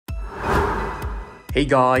Hey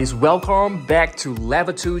guys, welcome back to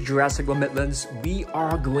Level 2 Jurassic World Midlands. We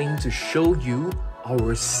are going to show you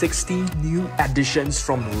our 60 new additions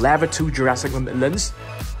from Level 2 Jurassic World Midlands.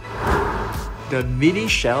 The mini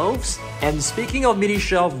shelves. And speaking of mini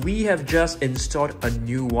shelf, we have just installed a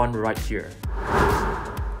new one right here.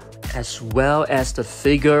 As well as the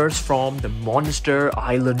figures from the Monster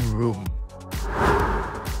Island room.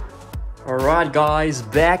 Alright guys,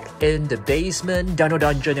 back in the basement Dino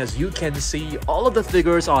Dungeon. As you can see, all of the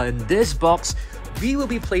figures are in this box. We will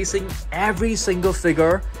be placing every single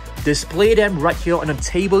figure, display them right here on a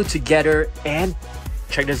table together, and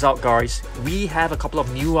check this out guys. We have a couple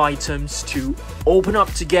of new items to open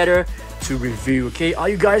up together to review, okay? Are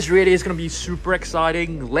you guys ready? It's gonna be super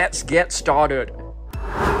exciting. Let's get started.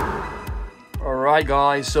 Alright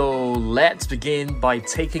guys, so let's begin by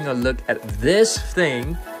taking a look at this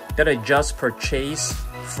thing that I just purchased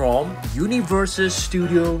from Universal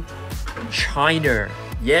Studio China.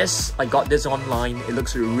 Yes, I got this online. It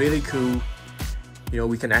looks really cool. You know,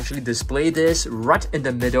 we can actually display this right in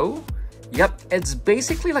the middle. Yep, it's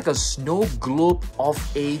basically like a snow globe of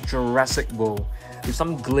a Jurassic World with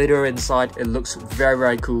some glitter inside. It looks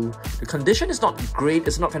very cool. The condition is not great,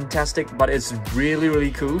 it's not fantastic, but it's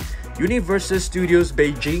really cool. Universal Studios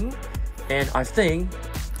Beijing, and I think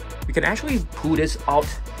we can actually pull this out.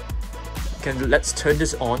 Let's turn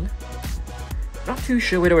this on. Not too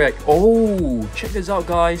sure whether we're like, oh, check this out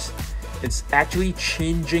guys. It's actually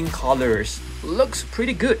changing colors. Looks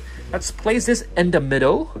pretty good. Let's place this in the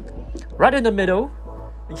middle. Right in the middle.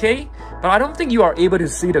 Okay? But I don't think you are able to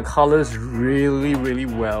see the colors really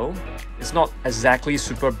well. It's not exactly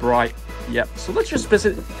super bright. Yep. So let's just place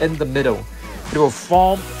it in the middle. It will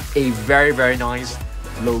form a very nice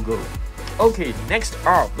logo. Okay, next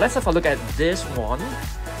up, let's have a look at this one.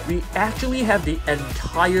 We actually have the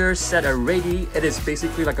entire set already. It is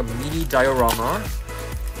basically like a mini diorama.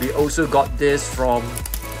 We also got this from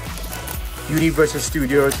Universal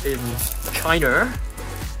Studios in China.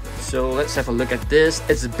 So let's have a look at this.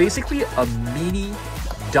 It's basically a mini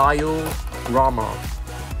diorama.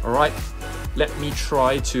 Alright, let me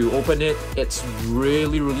try to open it. It's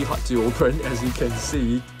really hard to open, as you can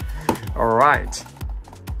see. Alright,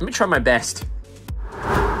 let me try my best.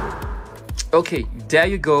 Okay, there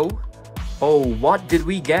you go. Oh, what did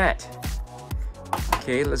we get?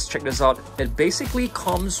 Okay, let's check this out. It basically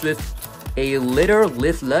comes with a little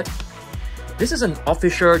leaflet. This is an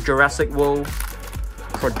official Jurassic World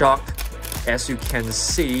product. As you can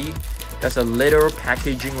see, there's a little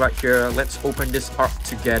packaging right here. Let's open this up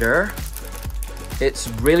together. It's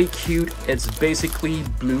really cute. It's basically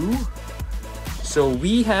blue. So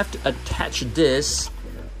we have to attach this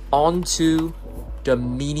onto the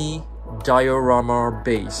mini diorama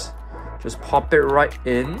base. Just pop it right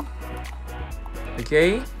in.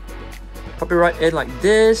 Okay, pop it right in like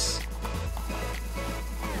this.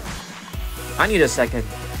 I need a second.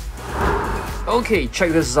 Okay,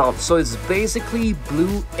 check this out. So it's basically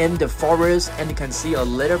blue in the forest, and you can see a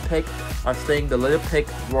little pig. I think the little pig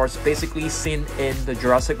was basically seen in the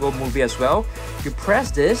Jurassic World movie as well. You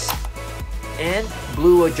press this and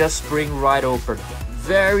blue will just spring right open.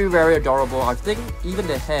 Very adorable. I think even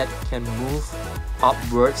the head can move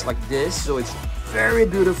upwards like this, so it's very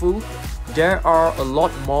beautiful. There are a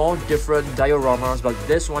lot more different dioramas, but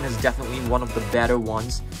this one is definitely one of the better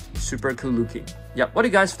ones. Super cool looking. Yeah, what do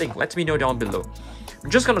you guys think? Let me know down below. I'm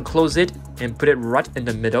just gonna close it and put it right in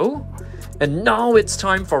the middle. And now it's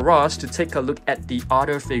time for us to take a look at the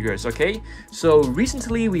other figures, okay? So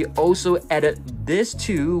recently we also added this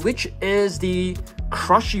too, which is the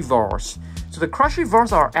Crushivores. So the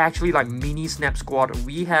Crushivores are actually like mini Snap Squad.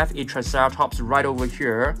 We have a Triceratops right over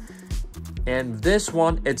here. And this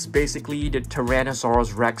one, it's basically the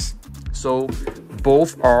Tyrannosaurus Rex. So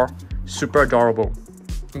both are super adorable.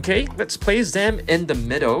 Okay, let's place them in the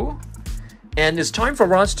middle. And it's time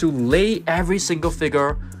for us to lay every single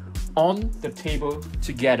figure on the table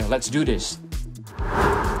together. Let's do this.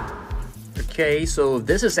 Okay, so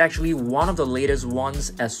this is actually one of the latest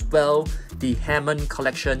ones as well. The Hammond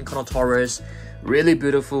collection, Carnotaurus. Really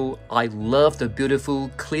beautiful. I love the beautiful,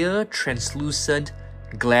 clear, translucent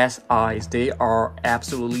glass eyes. They are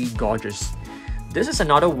absolutely gorgeous. This is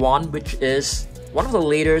another one, which is one of the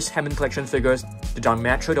latest Hammond collection figures, the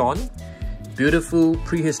Dimetrodon. Beautiful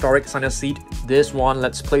prehistoric center seat. This one,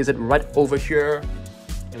 let's place it right over here.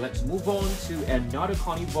 And let's move on to another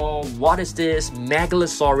carnivore. What is this?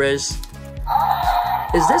 Megalosaurus.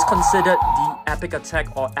 Is this considered the Epic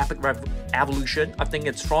Attack or Epic Evolution? I think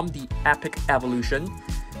it's from the Epic Evolution.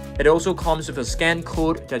 It also comes with a scan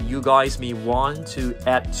code that you guys may want to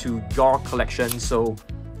add to your collection. So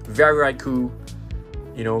very cool.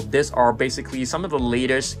 You know, these are basically some of the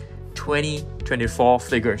latest 2024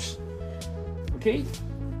 figures. Okay,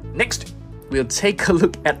 next we'll take a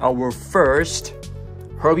look at our first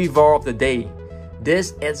herbivore of the day.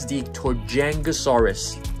 This is the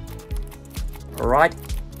Turangosaurus. Alright,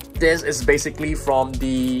 this is basically from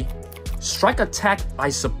the Strike Attack, I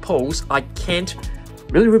suppose. I can't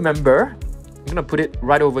really remember. I'm gonna put it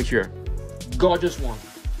right over here. Gorgeous one.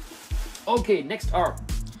 Okay, next up.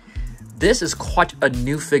 This is quite a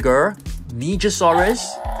new figure. Nigersaurus.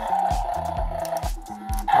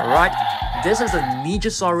 Alright, this is a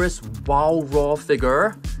Nigersaurus wild raw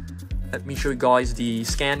figure. Let me show you guys the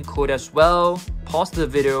scan code as well. Pause the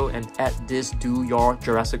video and add this to your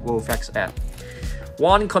Jurassic World Facts app.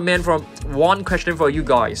 One question for you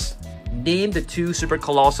guys. Name the two super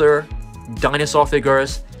colossal dinosaur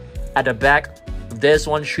figures at the back. This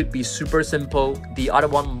one should be super simple. The other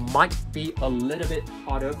one might be a little bit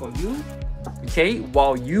harder for you. Okay,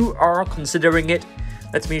 while you are considering it,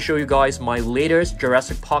 let me show you guys my latest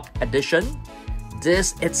Jurassic Park edition.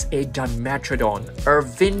 This is a Dimetrodon, a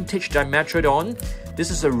vintage Dimetrodon.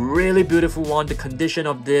 This is a really beautiful one. The condition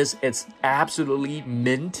of this, it's absolutely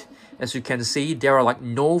mint. As you can see, there are like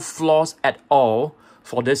no flaws at all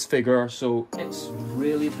for this figure, so it's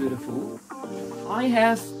really beautiful. I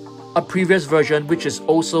have a previous version which is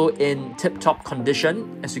also in tip-top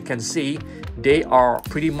condition. As you can see, they are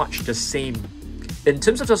pretty much the same. In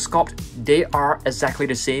terms of the sculpt, they are exactly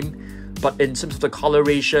the same, but in terms of the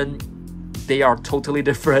coloration, they are totally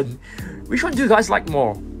different. Which one do you guys like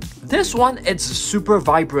more? This one, it's super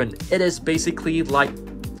vibrant. It is basically like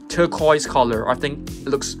turquoise color. I think it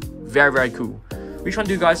looks very, very cool. Which one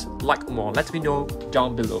do you guys like more? Let me know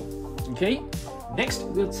down below. Okay, next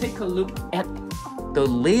we'll take a look at the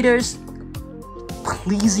latest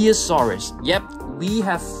Plesiosaurus. Yep, we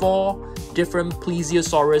have 4 different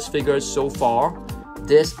Plesiosaurus figures so far.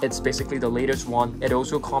 This is basically the latest one. It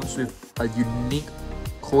also comes with a unique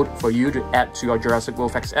code for you to add to your Jurassic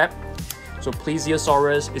World Facts app. So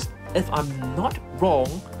Plesiosaurus is, if I'm not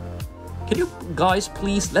wrong, can you guys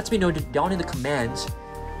please let me know down in the comments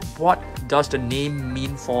what does the name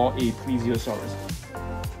mean for a Plesiosaurus?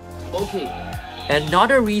 Okay,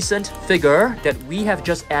 another recent figure that we have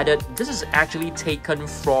just added. This is actually taken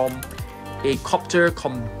from a Copter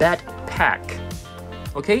Combat Pack.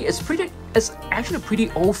 Okay, it's actually a pretty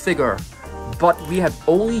old figure, but we have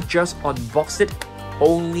only just unboxed it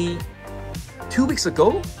only 2 weeks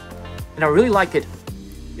ago, and I really like it.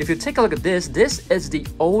 If you take a look at this, this is the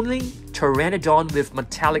only Pteranodon with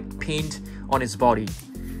metallic paint on its body.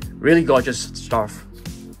 Really gorgeous stuff.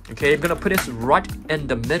 Okay, I'm gonna put this right in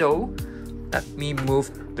the middle. Let me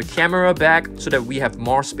move the camera back so that we have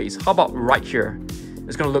more space. How about right here?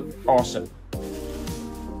 It's gonna look awesome.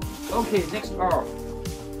 Okay, next up,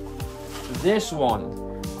 this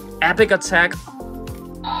one, Epic Attack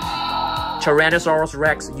Tyrannosaurus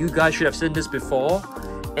Rex. You guys should have seen this before.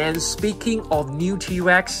 And speaking of new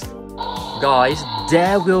T-Rex, guys,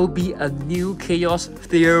 there will be a new Chaos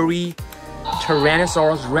Theory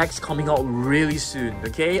Tyrannosaurus Rex coming out really soon.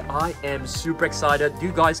 Okay, I am super excited. Do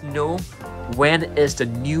you guys know when is the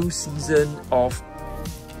new season of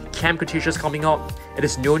Camp Cretaceous coming out? It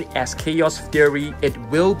is known as Chaos Theory. It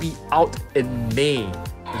will be out in May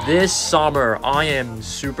this summer. I am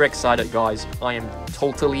super excited, guys. I am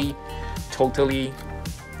totally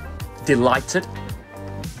delighted.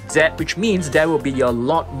 That which means there will be a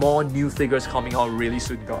lot more new figures coming out really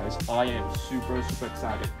soon, guys. I am super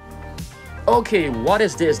excited. Okay, what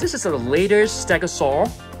is this? This is the latest Stegosaurid.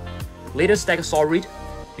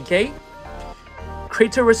 Okay,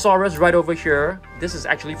 Herrerasaurus right over here. This is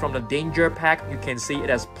actually from the Danger Pack. You can see it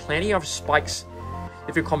has plenty of spikes.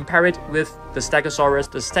 If you compare it with the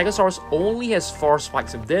Stegosaurus only has 4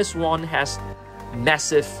 spikes. This one has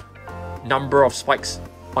massive number of spikes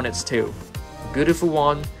on its tail. Beautiful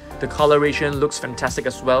one. The coloration looks fantastic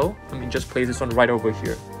as well. Let me just place this one right over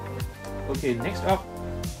here. Okay, next up,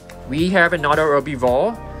 we have another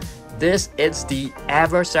herbivore. This is the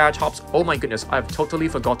Everceratops. Oh my goodness, I've totally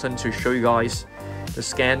forgotten to show you guys the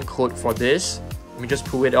scan code for this. Let me just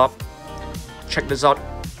pull it up. Check this out.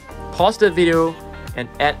 Pause the video and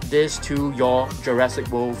add this to your Jurassic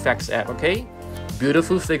World Facts app, okay?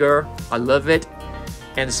 Beautiful figure. I love it.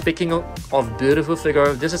 And speaking of beautiful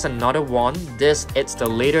figure, this is another one. It's the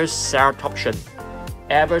latest Ceratopsian.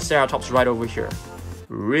 Everceratops right over here.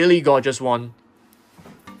 Really gorgeous one.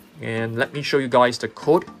 And let me show you guys the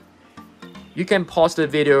code. You can pause the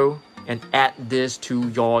video and add this to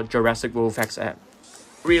your Jurassic World Facts app.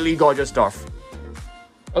 Really gorgeous stuff.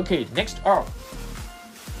 Okay, next up.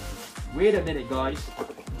 Wait a minute, guys.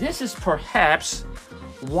 This is perhaps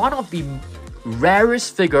one of the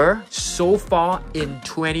rarest figure so far in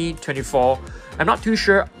 2024. I'm not too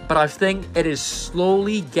sure, but I think it is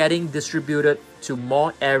slowly getting distributed to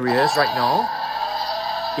more areas right now.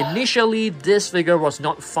 Initially, this figure was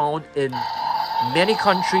not found in many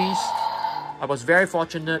countries. I was very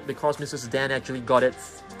fortunate because Mrs. Dan actually got it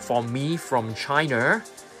for me from China.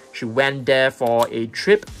 She went there for a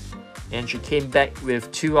trip and she came back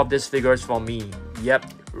with 2 of these figures for me. Yep,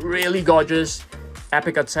 really gorgeous.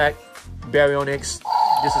 Epic Attack, Baryonyx.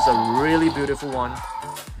 This is a really beautiful one.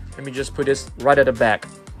 Let me just put this right at the back.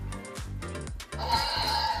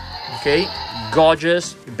 Okay,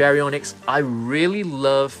 gorgeous Baryonyx. I really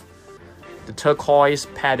love the turquoise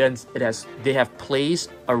patterns they have placed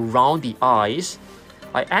around the eyes.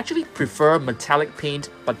 I actually prefer metallic paint,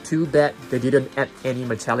 but too bad they didn't add any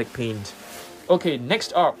metallic paint. Okay,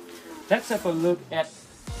 next up, let's have a look at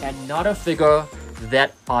another figure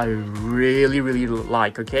that I really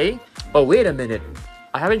like, okay? Oh, wait a minute.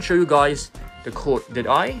 I haven't shown you guys the code, did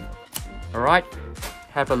I? Alright,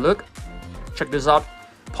 have a look. Check this out.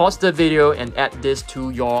 Pause the video and add this to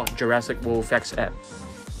your Jurassic World Facts app.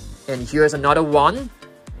 And here's another one.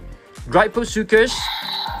 Dimetrodon.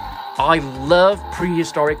 I love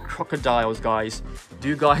prehistoric crocodiles, guys. Do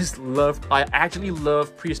you guys love... I actually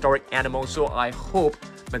love prehistoric animals, so I hope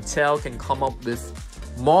Mattel can come up with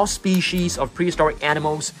more species of prehistoric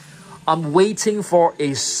animals. I'm waiting for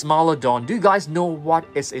a Smilodon. Do you guys know what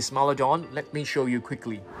is a Smilodon? Let me show you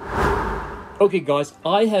quickly. Okay guys,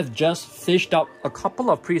 I have just fished up a couple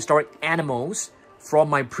of prehistoric animals from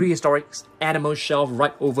my prehistoric animal shelf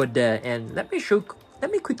right over there, and let me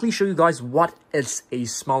quickly show you guys what is a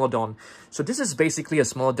Smilodon. So this is basically a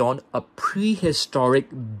Smilodon, a prehistoric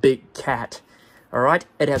big cat. Alright,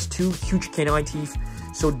 it has 2 huge canine teeth.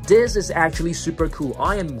 So this is actually super cool.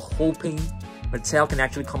 I am hoping Mattel can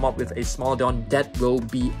actually come up with a Smilodon that will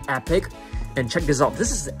be epic. And check this out,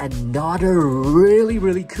 this is another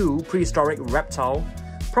really cool prehistoric reptile.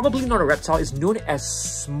 Probably not a reptile, it's known as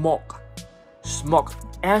Smok. Smok,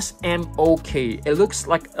 S-M-O-K. It looks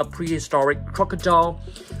like a prehistoric crocodile.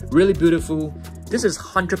 Really beautiful. This is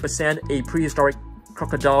 100% a prehistoric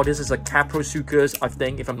crocodile. This is a Captivz, I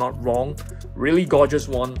think, if I'm not wrong. Really gorgeous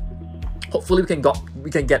one. Hopefully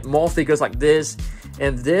we can get more figures like this.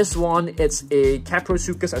 And this one, it's a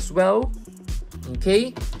Captivz as well.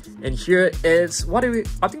 Okay. And here is,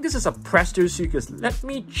 I think this is a Prestosuchus. Let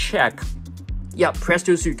me check. Yeah,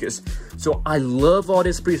 Prestosuchus. So I love all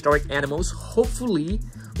these prehistoric animals. Hopefully,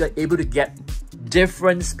 we are able to get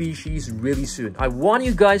different species really soon. I want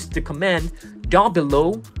you guys to comment down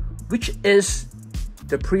below which is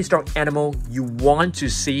the prehistoric animal you want to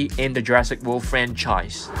see in the Jurassic World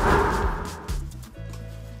franchise.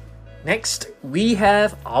 Next, we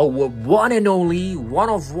have our one and only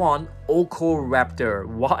one-of-one Ocoraptor.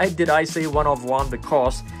 Why did I say one-of-one?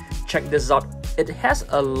 Because, check this out, it has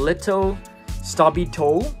a little stubby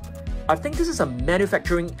toe. I think this is a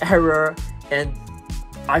manufacturing error and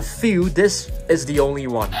I feel this is the only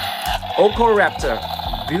one. Ocoraptor,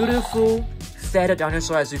 beautiful feathered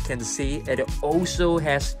dinosaur as you can see. It also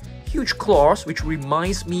has huge claws, which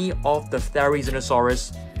reminds me of the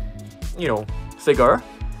Herrerasaurus, figure.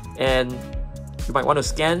 And you might want to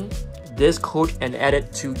scan this code and add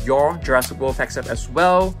it to your Jurassic World Facts app as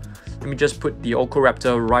well. Let me just put the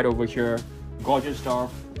Ocoraptor right over here. Gorgeous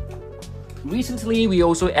stuff. Recently, we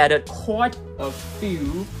also added quite a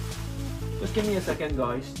few. Just give me a second,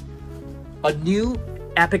 guys. A new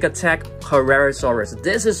Epic Attack Herrerasaurus.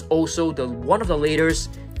 This is also one of the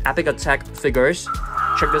latest Epic Attack figures.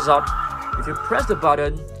 Check this out. If you press the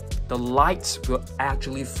button, the lights will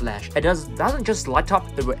actually flash. It doesn't just light up,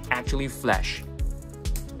 it will actually flash.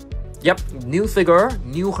 Yep, new figure,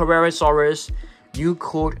 new Herrerasaurus, new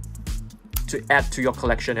code to add to your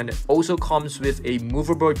collection. And it also comes with a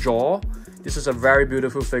movable jaw. This is a very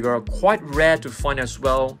beautiful figure, quite rare to find as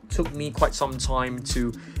well. Took me quite some time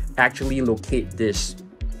to actually locate this.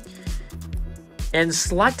 And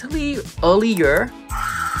slightly earlier,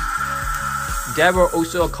 there were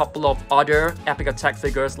also a couple of other Epic Attack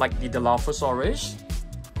figures like the Allosaurus.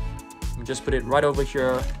 Let me just put it right over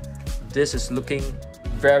here. This is looking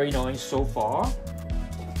very nice so far.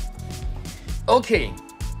 Okay,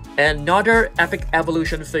 another Epic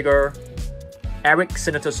Evolution figure,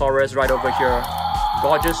 Herrerasaurus right over here.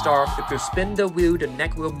 Gorgeous stuff. If you spin the wheel, the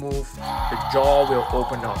neck will move, the jaw will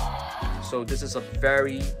open up. So this is a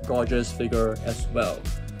very gorgeous figure as well.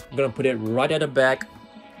 I'm gonna put it right at the back.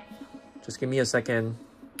 Just give me a second.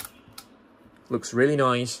 Looks really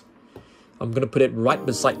nice. I'm gonna put it right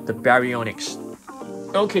beside the Baryonyx.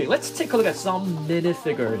 Okay, let's take a look at some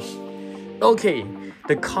minifigures. Okay,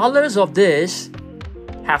 the colors of this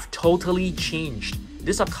have totally changed.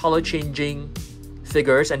 These are color changing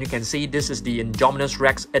figures, and you can see this is the Indominus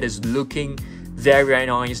Rex. It is looking very, very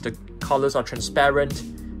nice. The colors are transparent,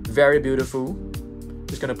 very beautiful.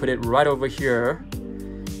 Just gonna put it right over here.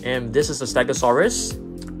 And this is the Stegosaurus,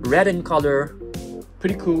 red in color,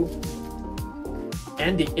 pretty cool.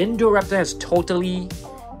 And the Indoraptor has totally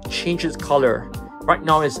changed its color. Right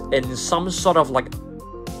now it's in some sort of like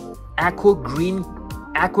aqua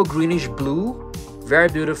greenish blue. Very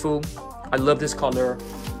beautiful. I love this color.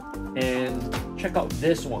 And check out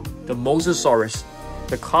this one, the Mosasaurus.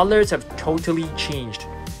 The colors have totally changed.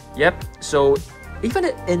 Yep, so even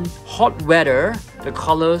in hot weather, the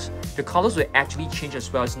colors will actually change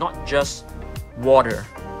as well. It's not just water.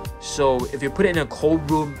 So if you put it in a cold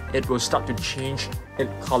room, it will start to change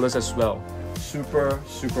its colors as well. Super,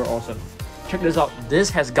 super awesome. Check this out. This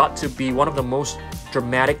has got to be one of the most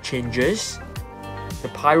dramatic changes. The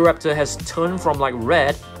Pyroraptor has turned from like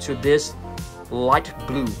red to this light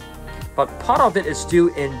blue. But part of it is still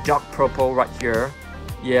in dark purple right here.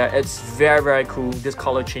 Yeah, it's very, very cool. These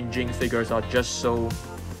color changing figures are just so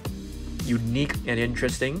unique and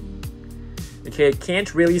interesting. Okay, it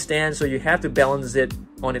can't really stand, so you have to balance it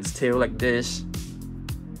on its tail like this.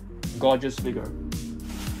 Gorgeous figure.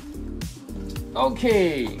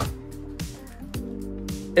 Okay.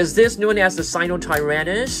 Is this known as the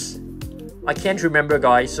Sinotyrannus? I can't remember,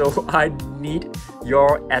 guys, so I need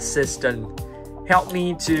your assistance. Help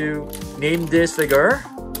me to name this figure.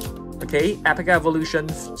 Okay, Epic Evolution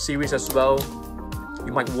series as well.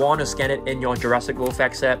 You might want to scan it in your Jurassic World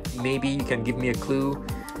fact set. Maybe you can give me a clue.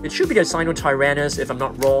 It should be the Sinotyrannus if I'm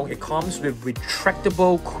not wrong. It comes with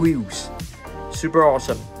retractable quills. Super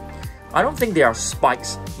awesome. I don't think they are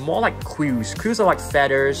spikes, more like quills. Quills are like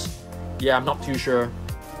feathers. Yeah, I'm not too sure.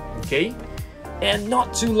 Okay, and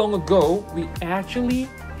not too long ago, we actually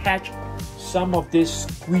hatched some of these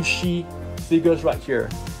squishy figures right here.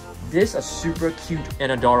 These are super cute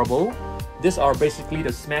and adorable. These are basically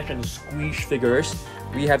the smash and squish figures.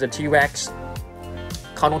 We have the T-Rex,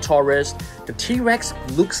 Carnotaurus. The T-Rex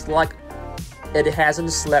looks like it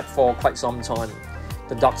hasn't slept for quite some time.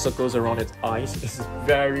 The dark circles around its eyes. This is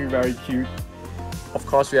very, very cute. Of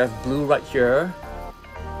course, we have blue right here.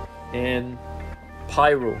 And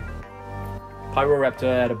Pyroraptor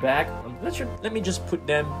at the back. Let me just put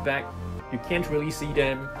them back. You can't really see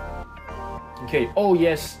them. Okay, oh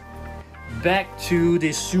yes. Back to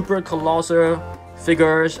the super colossal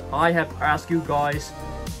figures. I have asked you guys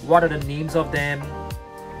what are the names of them.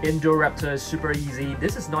 Indoraptor is super easy.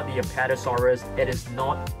 This is not the Apatosaurus. It is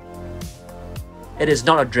not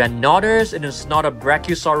a Dreadnoughtus. It is not a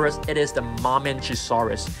Brachiosaurus. It is the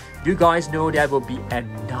Mamenchisaurus. You guys know that will be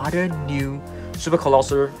another new super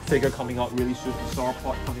colossal figure coming out really soon.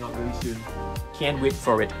 Sauropod coming out really soon. Can't wait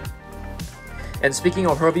for it. And speaking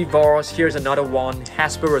of herbivores, here's another one,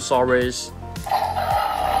 Herrerasaurus.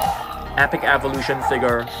 Epic Evolution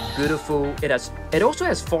figure, beautiful. It also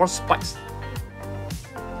has 4 spikes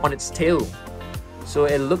on its tail, so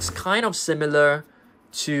it looks kind of similar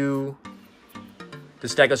to the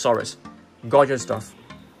Stegosaurus. Gorgeous stuff.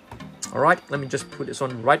 All right, let me just put this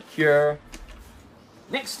one right here.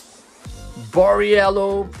 Next,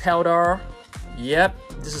 Baryonyx. Yep,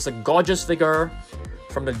 this is a gorgeous figure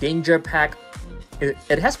from the Danger Pack.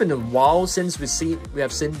 It has been a while since we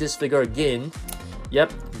have seen this figure again.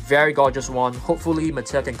 Yep, very gorgeous one. Hopefully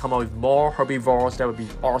Mattel can come out with more herbivores. That would be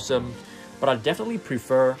awesome. But I definitely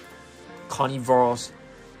prefer carnivores.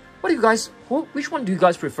 Which one do you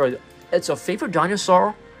guys prefer? It's a favorite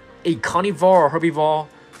dinosaur, a carnivore or herbivore?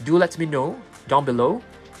 Do let me know down below.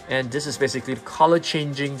 And this is basically the color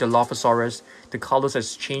changing the Dilophosaurus. The colors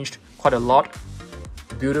has changed quite a lot.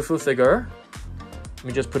 Beautiful figure. Let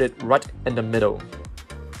me just put it right in the middle.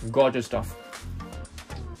 Gorgeous stuff.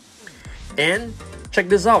 And check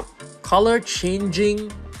this out. Color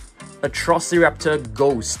changing Atrociraptor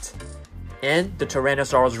Ghost and the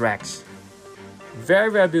Tyrannosaurus Rex. Very,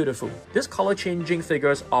 very beautiful. These color changing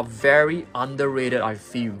figures are very underrated, I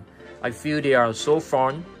feel. I feel they are so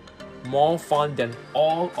fun. More fun than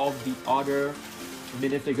all of the other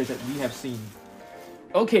minifigures that we have seen.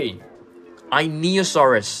 Okay,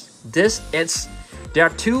 Ionosaurus. There are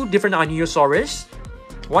 2 different Ionosaurus.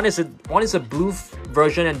 One is a blue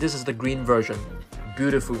version and this is the green version.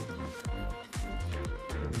 Beautiful.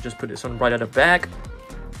 Let me just put this one right at the back.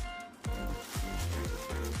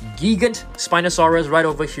 Gigant Spinosaurus right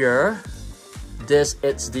over here. This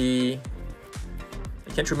is the,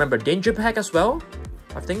 I can't remember, Danger Pack as well?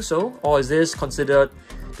 I think so. Or is this considered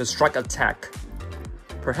the Strike Attack?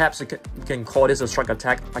 Perhaps you can call this a Strike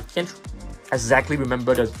Attack. I can't exactly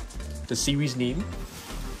remember the series name.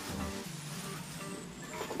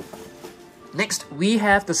 Next, we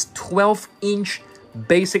have this 12-inch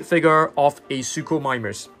basic figure of a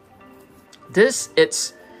Suchomimus. This,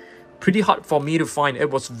 it's pretty hard for me to find. It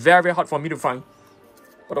was very, very hard for me to find.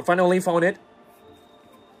 But I finally found it.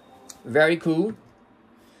 Very cool.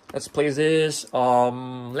 Let's place this.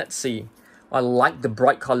 Let's see. I like the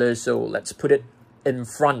bright colors, so let's put it in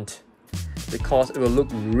front because it will look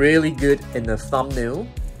really good in the thumbnail.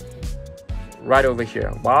 Right over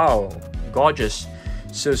here. Wow, gorgeous.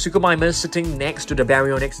 So Suchomimus sitting next to the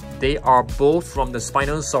Baryonyx. They are both from the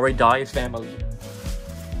Spinosauridae family.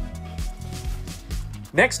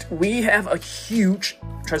 Next, we have a huge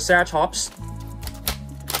Triceratops.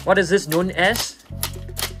 What is this known as?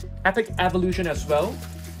 Epic Evolution as well.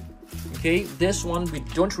 Okay, this one we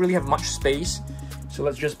don't really have much space, so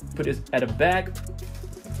let's just put it at the back.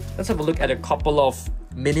 Let's have a look at a couple of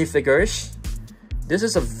minifigures. This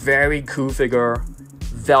is a very cool figure,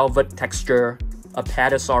 velvet texture,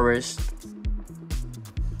 Apatosaurus.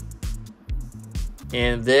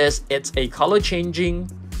 And this, it's a color changing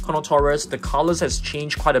Carnotaurus. The colors has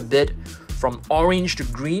changed quite a bit from orange to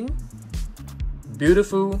green.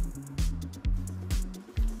 Beautiful.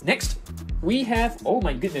 Next, we have, oh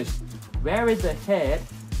my goodness, where is the head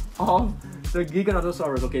of the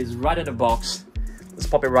Giganotosaurus? Okay, it's right in the box. Let's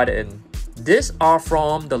pop it right in. These are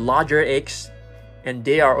from the larger eggs, and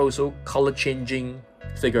they are also color changing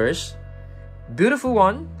figures. Beautiful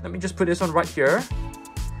one. Let me just put this one right here.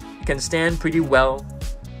 It can stand pretty well.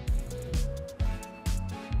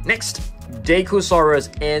 Next, Daikosaurus.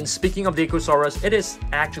 And speaking of Daikosaurus, it is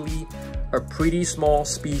actually a pretty small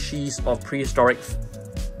species of prehistoric,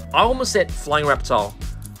 I almost said flying reptile.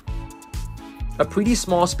 A pretty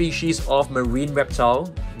small species of marine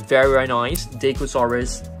reptile. Very, very nice.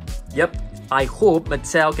 Daikosaurus. Yep. I hope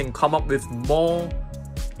Mattel can come up with more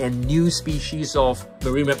and new species of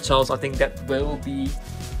marine reptiles. I think that will be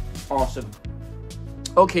awesome.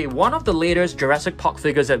 Okay, one of the latest Jurassic Park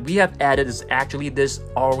figures that we have added is actually this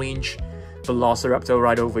orange Velociraptor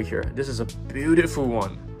right over here. This is a beautiful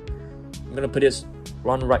one. I'm gonna put this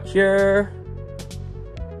one right here.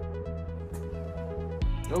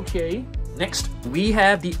 Okay, next we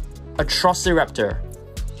have the Atrociraptor.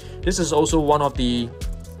 This is also one of the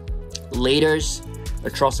latest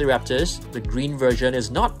Atrociraptors. The green version is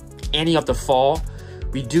not any of the four.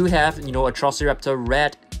 We do have, you know, Atrociraptor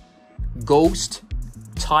Red, Ghost,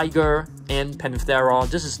 Tiger, and Panthera.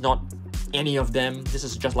 This is not any of them. This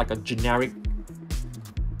is just like a generic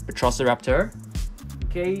Atrociraptor.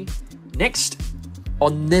 Okay, next,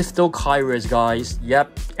 Ornithocheirus, guys.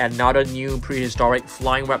 Yep, another new prehistoric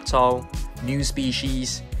flying reptile, new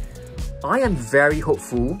species. I am very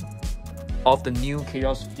hopeful of the new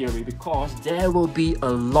Chaos Theory because there will be a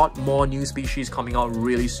lot more new species coming out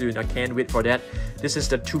really soon. I can't wait for that. This is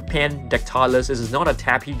the Tupandactylus. This is not a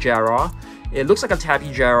Tapijara. It looks like a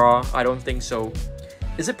Tapijara. I don't think so.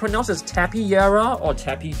 Is it pronounced as Tapijara or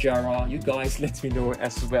Tapijara? You guys let me know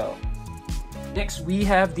as well. Next, we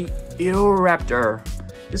have the Indoraptor.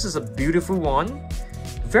 This is a beautiful one.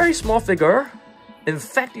 Very small figure. In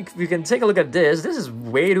fact, if you can take a look at this, this is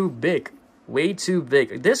way too big. Way too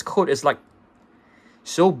big. This coat is like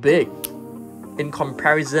so big in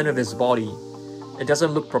comparison of his body. It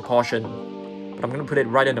doesn't look proportioned. But I'm gonna put it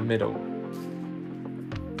right in the middle.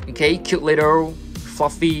 Okay, cute little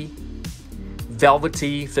fluffy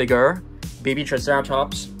velvety figure, baby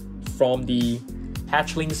Triceratops from the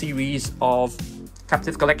hatchling series of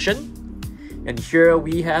Captivz collection. And here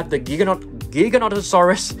we have the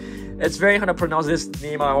Giganotosaurus. It's very hard to pronounce this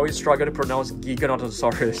name. I always struggle to pronounce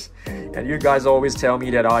Giganotosaurus. And you guys always tell me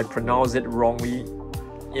that I pronounce it wrongly.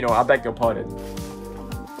 You know, I beg your pardon.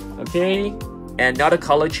 Okay, another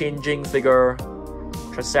color changing figure,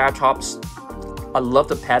 Triceratops. I love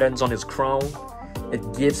the patterns on his crown. It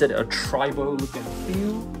gives it a tribal look and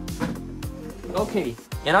feel. Okay,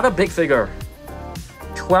 another big figure,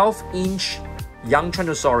 12-inch young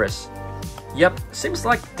Tyrannosaurus. Yep, seems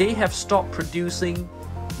like they have stopped producing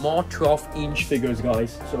more 12-inch figures,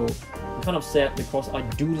 guys. So I'm kind of sad because I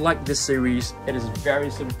do like this series. It is very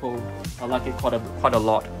simple. I like it quite a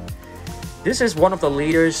lot. This is one of the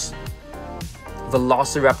latest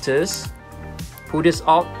Velociraptors. Pull this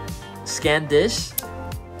out, scan this.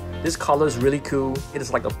 This color is really cool. It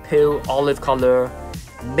is like a pale olive color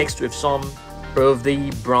mixed with some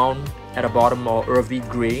earthy brown at the bottom or earthy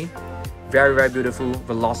gray. Very, very beautiful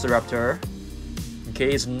Velociraptor.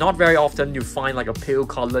 Okay, it's not very often you find like a pale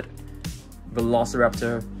colored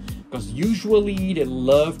Velociraptor because usually they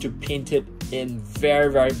love to paint it in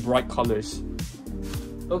very, very bright colors.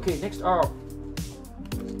 Okay, next up,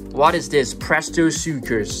 what is this?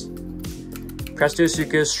 Prestosuchus.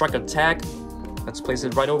 Prestosuchus Strike Attack. Let's place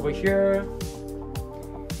it right over here.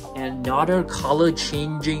 another color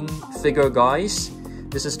changing figure, guys.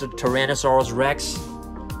 This is the Tyrannosaurus Rex.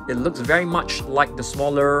 It looks very much like the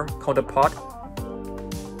smaller counterpart.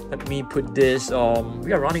 Let me put this,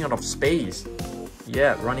 we are running out of space.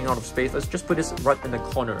 Yeah, running out of space. Let's just put this right in the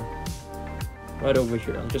corner. Right over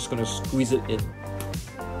here. I'm just gonna squeeze it in.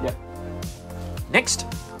 Yeah. Next,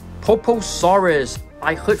 Poposaurus.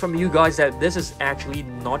 I heard from you guys that this is actually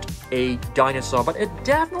not a dinosaur, but it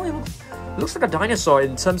definitely looks like a dinosaur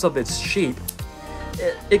in terms of its shape.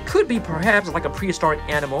 It could be perhaps like a prehistoric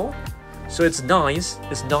animal. So it's nice.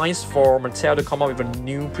 It's nice for Mattel to come up with a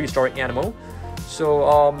new prehistoric animal.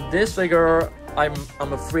 So this figure, I'm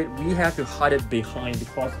afraid we have to hide it behind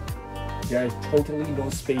because there is totally no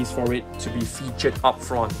space for it to be featured up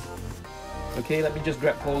front. Okay, let me just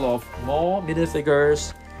grab hold of more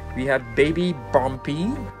minifigures. We have Baby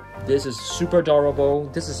Bumpy. This is super adorable.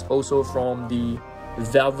 This is also from the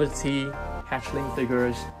Velvety hatchling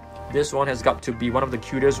figures. This one has got to be one of the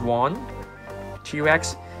cutest one.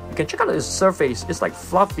 T-Rex. You can check out its surface. It's like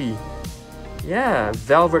fluffy. Yeah,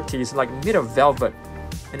 velvety. It's like made of velvet.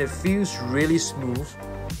 And it feels really smooth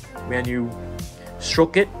when you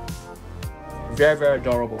stroke it. Very, very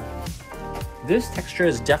adorable. This texture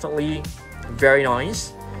is definitely very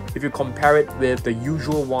nice. If you compare it with the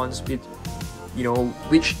usual ones, with, you know,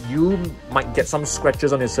 which you might get some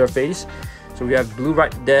scratches on the surface. So we have blue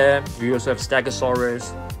right there. We also have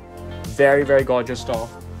Stegosaurus. Very, very gorgeous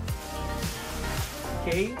stuff.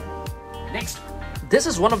 Okay, next. This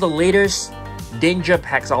is one of the latest danger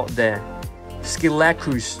packs out there.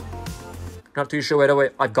 Skilacrus. Not too sure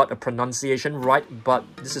whether I got the pronunciation right, but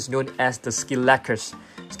this is known as the Skilacrus.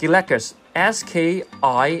 Skilacrus. S-K-I-L-E-K-U-S.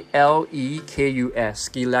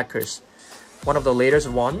 Skilacrus. One of the latest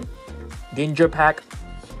one. Danger pack.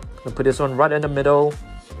 I'll put this one right in the middle.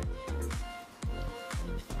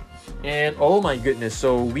 And oh my goodness,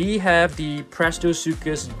 so we have the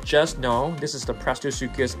Prestosuchus just now. This is the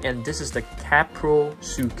Prestosuchus and this is the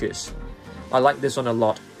Caprosuchus. I like this one a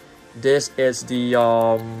lot. This is the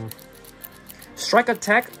strike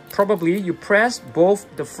attack. Probably you press both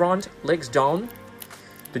the front legs down,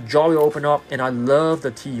 the jaw will open up, and I love the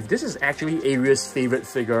teeth. This is actually Aria's favorite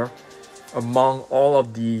figure among all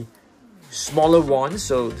of the smaller ones.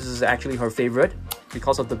 So this is actually her favorite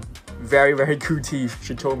because of the very, very cool teeth.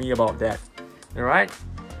 She told me about that. Alright,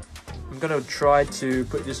 I'm gonna try to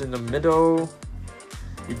put this in the middle.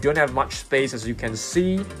 You don't have much space, as you can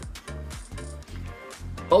see.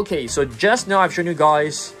 Okay, so just now I've shown you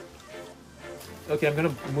guys. Okay, I'm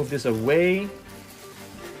gonna move this away.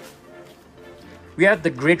 We have the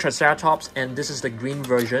gray Triceratops and this is the green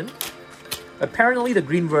version. Apparently the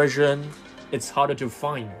green version, it's harder to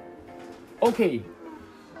find. Okay,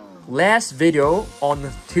 last video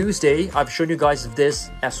on Tuesday, I've shown you guys this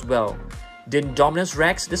as well. The Indominus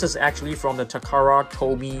Rex. This is actually from the Takara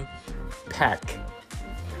Tomy pack.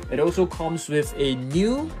 It also comes with a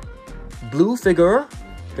new blue figure.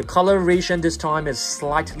 The coloration this time is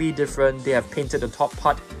slightly different. They have painted the top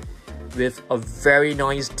part with a very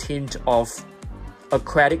nice tint of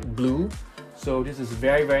aquatic blue. So this is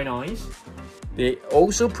very, very nice. They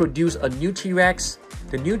also produce a new T-Rex.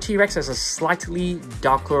 The new T-Rex has a slightly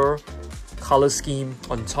darker color scheme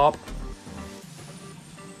on top.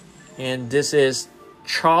 And this is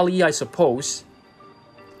Charlie, I suppose.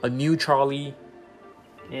 A new Charlie.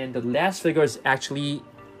 And the last figure is actually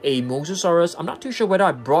a Mosasaurus. I'm not too sure whether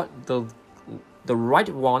I brought the right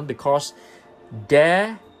one because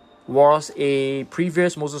there was a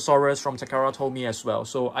previous Mosasaurus from Takara Tomy as well.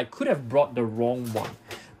 So I could have brought the wrong one.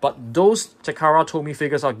 But those Takara Tomy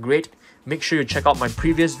figures are great. Make sure you check out my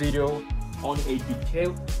previous video on a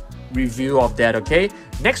detailed review of that, okay?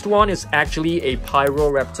 Next one is actually a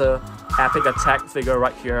Pyroraptor Epic Attack figure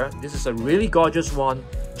right here. This is a really gorgeous one.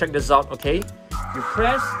 Check this out, okay? You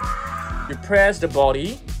press the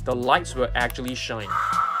body, the lights will actually shine.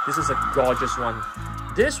 This is a gorgeous one.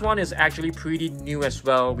 This one is actually pretty new as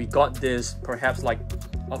well. We got this perhaps like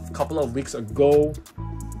a couple of weeks ago.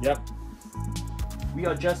 Yep. We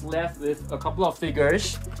are just left with a couple of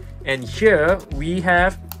figures. And here we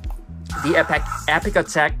have the Epic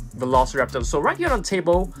Attack Velociraptor. So right here on the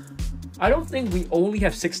table, I don't think we only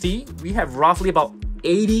have 60. We have roughly about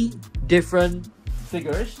 80 different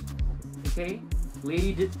figures. Okay,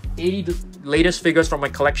 80 latest figures from my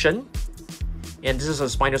collection. And this is a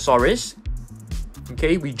Spinosaurus.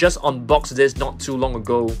 Okay, we just unboxed this not too long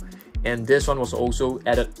ago. And this one was also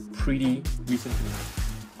added pretty recently.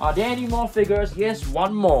 Are there any more figures? Yes,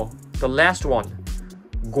 one more. The last one.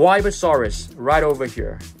 Guibosaurus, right over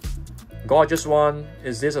here. Gorgeous one.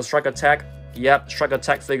 Is this a strike attack? Yep, strike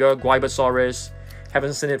attack figure, Guibosaurus.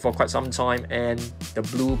 Haven't seen it for quite some time, and the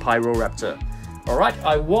blue Pyroraptor. Alright,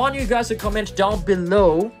 I want you guys to comment down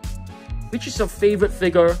below which is your favorite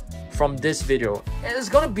figure from this video. It's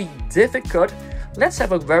gonna be difficult. Let's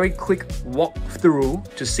have a very quick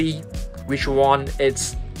walkthrough to see which one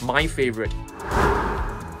is my favorite.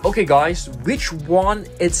 Okay guys, which one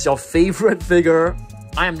is your favorite figure?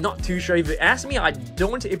 I am not too sure. If you ask me, I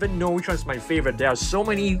don't even know which one is my favorite. There are so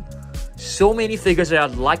many figures that I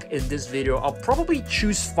like in this video. I'll probably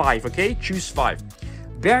choose 5, okay? Choose 5.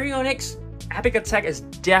 Baryonyx Epic Attack is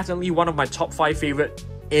definitely one of my top 5 favorite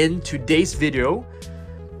in today's video.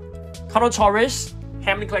 Carnotaurus,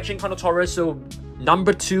 Hammond Collection Carnotaurus, so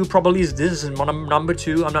number 2 probably is this is number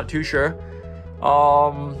 2, I'm not too sure.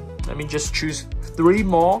 Let me just choose 3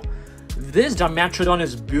 more. This Dimetrodon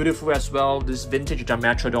is beautiful as well, this vintage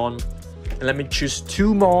Dimetrodon. And let me choose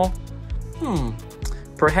 2 more.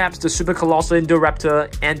 Perhaps the Super Colossal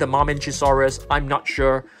Indoraptor and the Megalosaurus, I'm not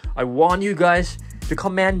sure. I want you guys to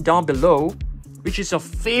comment down below which is your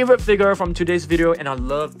favorite figure from today's video, and I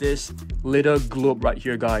love this little globe right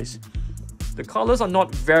here, guys. The colors are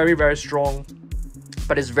not very strong,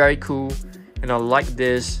 but it's very cool, and I like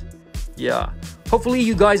this. Yeah, hopefully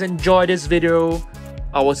you guys enjoy this video.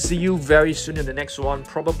 I will see you very soon in the next one,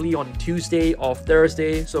 probably on Tuesday or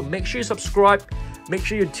Thursday. So make sure you subscribe, make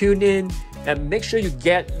sure you tune in, and make sure you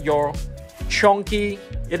get your chunky.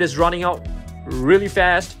 It is running out really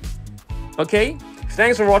fast. Okay,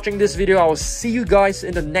 thanks for watching this video. I will see you guys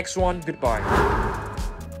in the next one. Goodbye.